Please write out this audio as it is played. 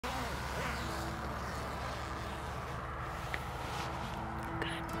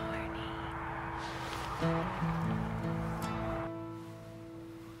Morning.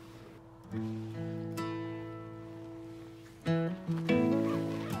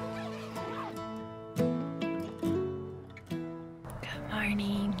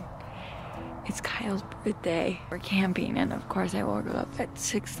 It's Kyle's birthday. We're camping, and of course I woke up at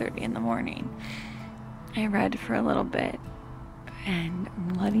 6:30 in the morning. I read for a little bit, and I'm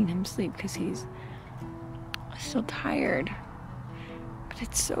letting him sleep because he's still tired. But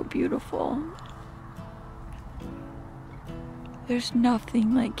it's so beautiful. There's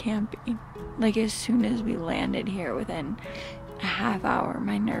nothing like camping. Like, as soon as we landed here, within a half hour,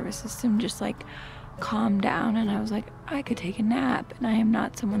 my nervous system just like calmed down, and I was like, I could take a nap. And I am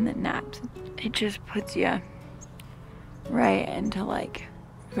not someone that naps. It just puts you right into like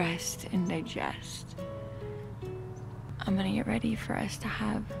rest and digest. I'm gonna get ready for us to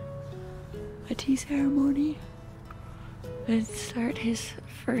have a tea ceremony and start his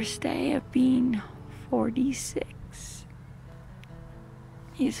first day of being 46.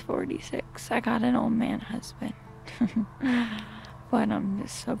 He's 46. I got an old man husband. But I'm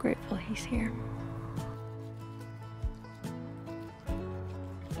just so grateful he's here.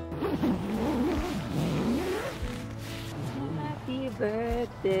 Happy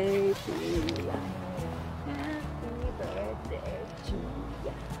birthday to you. Happy birthday to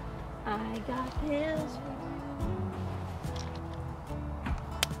you. I got pills for you.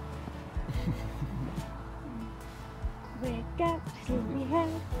 Wake up,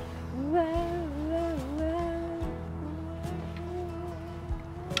 sleepyhead. Whoa, whoa, whoa.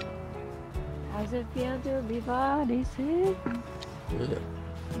 How's it feel to be 46? Good.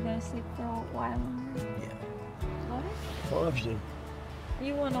 You gonna sleep for a while longer? Yeah. What? Option.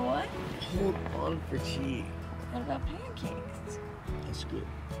 You wanna what? Hold on for tea. What about pancakes? That's good.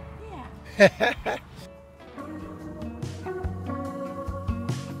 Yeah.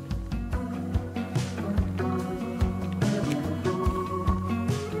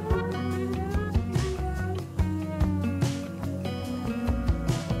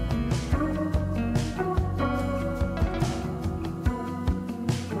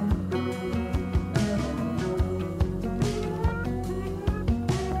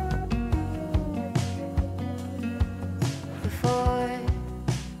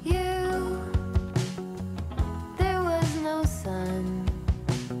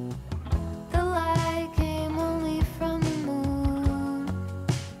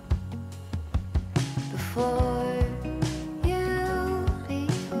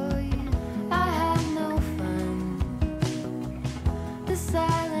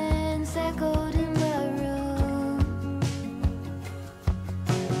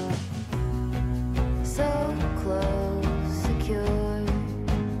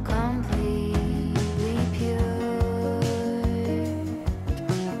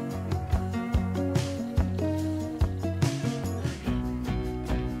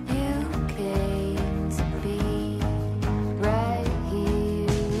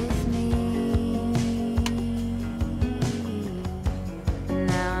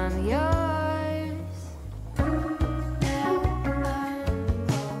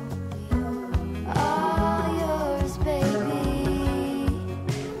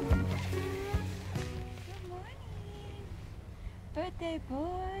 Birthday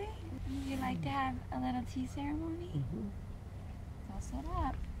boy. Would you like to have a little tea ceremony? Mm-hmm. It's all set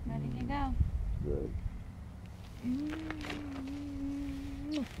up. Ready to go. Good.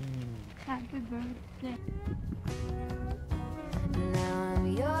 Happy birthday. Now I'm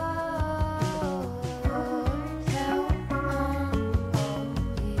yours.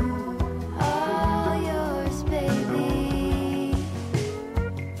 All yours, baby.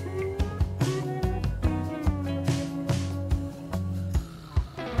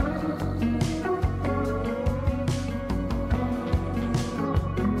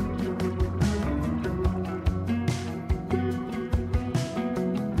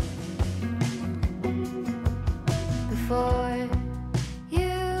 Before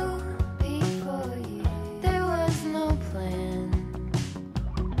you, there was no plan.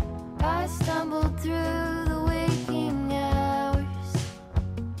 I stumbled through the waking hours.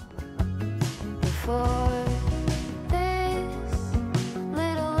 Before this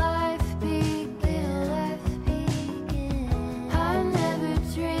little life began, I never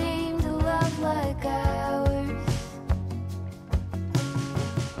dreamed a love like ours.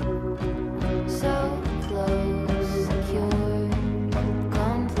 So close, secure,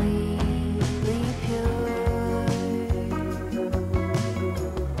 completely pure.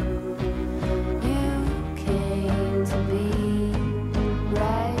 You came to be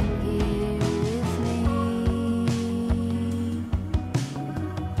right here with me.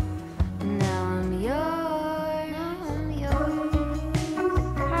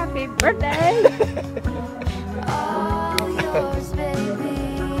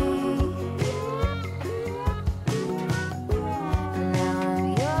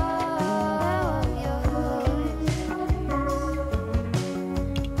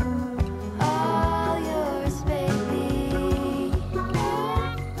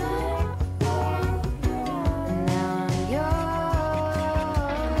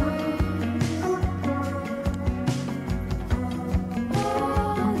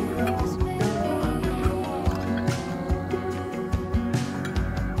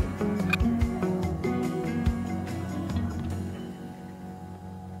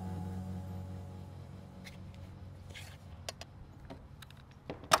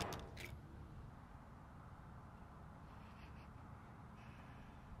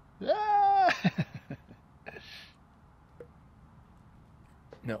 Ah!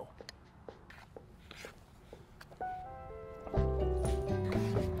 No.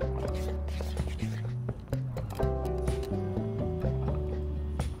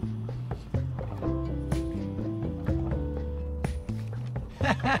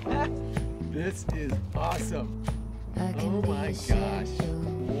 This is awesome. Oh my gosh.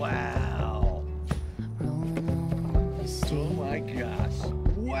 Wow. Oh my gosh.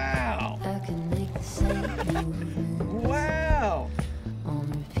 Wow. I can make the same movement Wow. on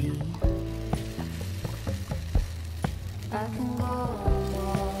repeat. I can go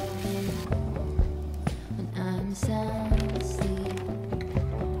walking when I'm sound asleep.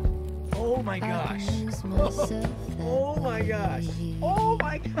 Oh my I gosh. can lose myself Oh my gosh. Oh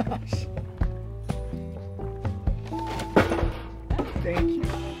my gosh. Thank you.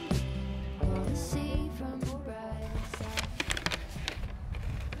 Wanna see from the bright side.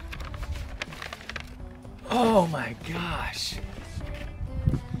 Oh my gosh.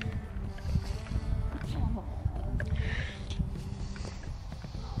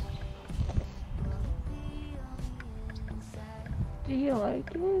 Do you like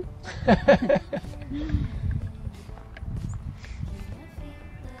it?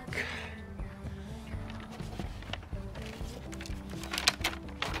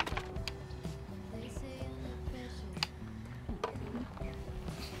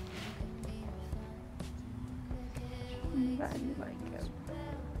 I'm glad you like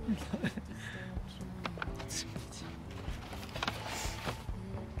it.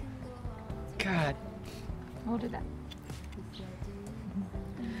 God. Hold it up.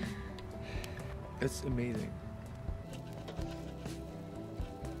 It's amazing.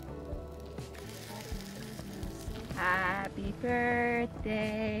 Happy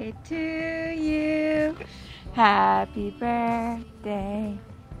birthday to you. Happy birthday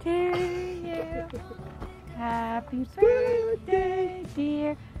to you. Happy birthday,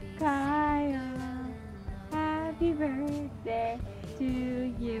 dear Kyle. Happy birthday to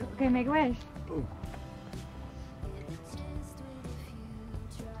you. Okay, make a wish. Oh.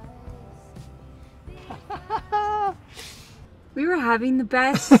 We were having the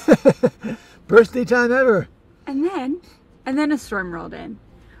best, Birthday time ever. and then a storm rolled in.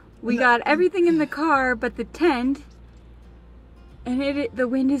 We got everything in the car but the tent, and the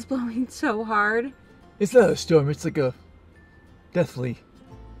wind is blowing so hard. It's not a storm. It's like a deathly.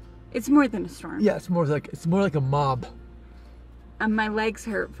 It's more than a storm. Yeah, it's more like a mob. And my legs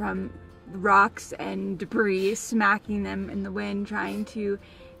hurt from rocks and debris smacking them in the wind, trying to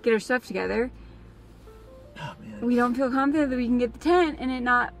get our stuff together. Oh man. We don't feel confident that we can get the tent and it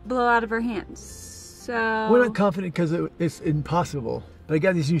not blow out of our hands. So We're not confident because it's impossible. But I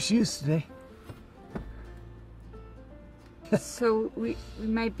got these new shoes today. so we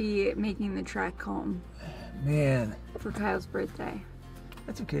might be making the trek home Man, for Kyle's birthday.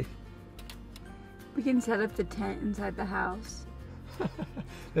 that's okay. We can set up the tent inside the house.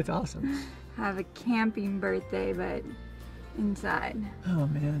 That's awesome. Have a camping birthday, but inside. Oh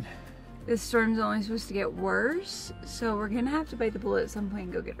man. This storm's only supposed to get worse, so we're gonna have to bite the bullet at some point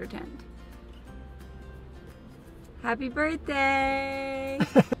and go get our tent. Happy birthday!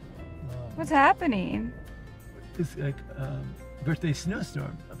 What's happening? It's like birthday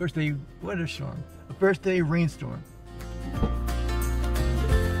snowstorm, a birthday weather storm, a birthday rainstorm.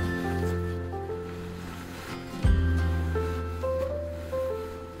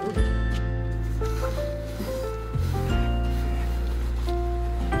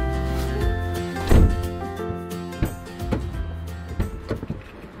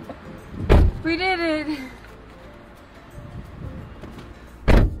 We did it!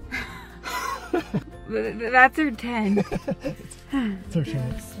 That's our tent. It's our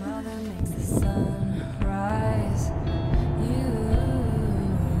chance. Smile that makes the sun rise. You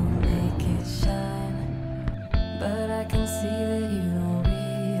make it shine, but I can see that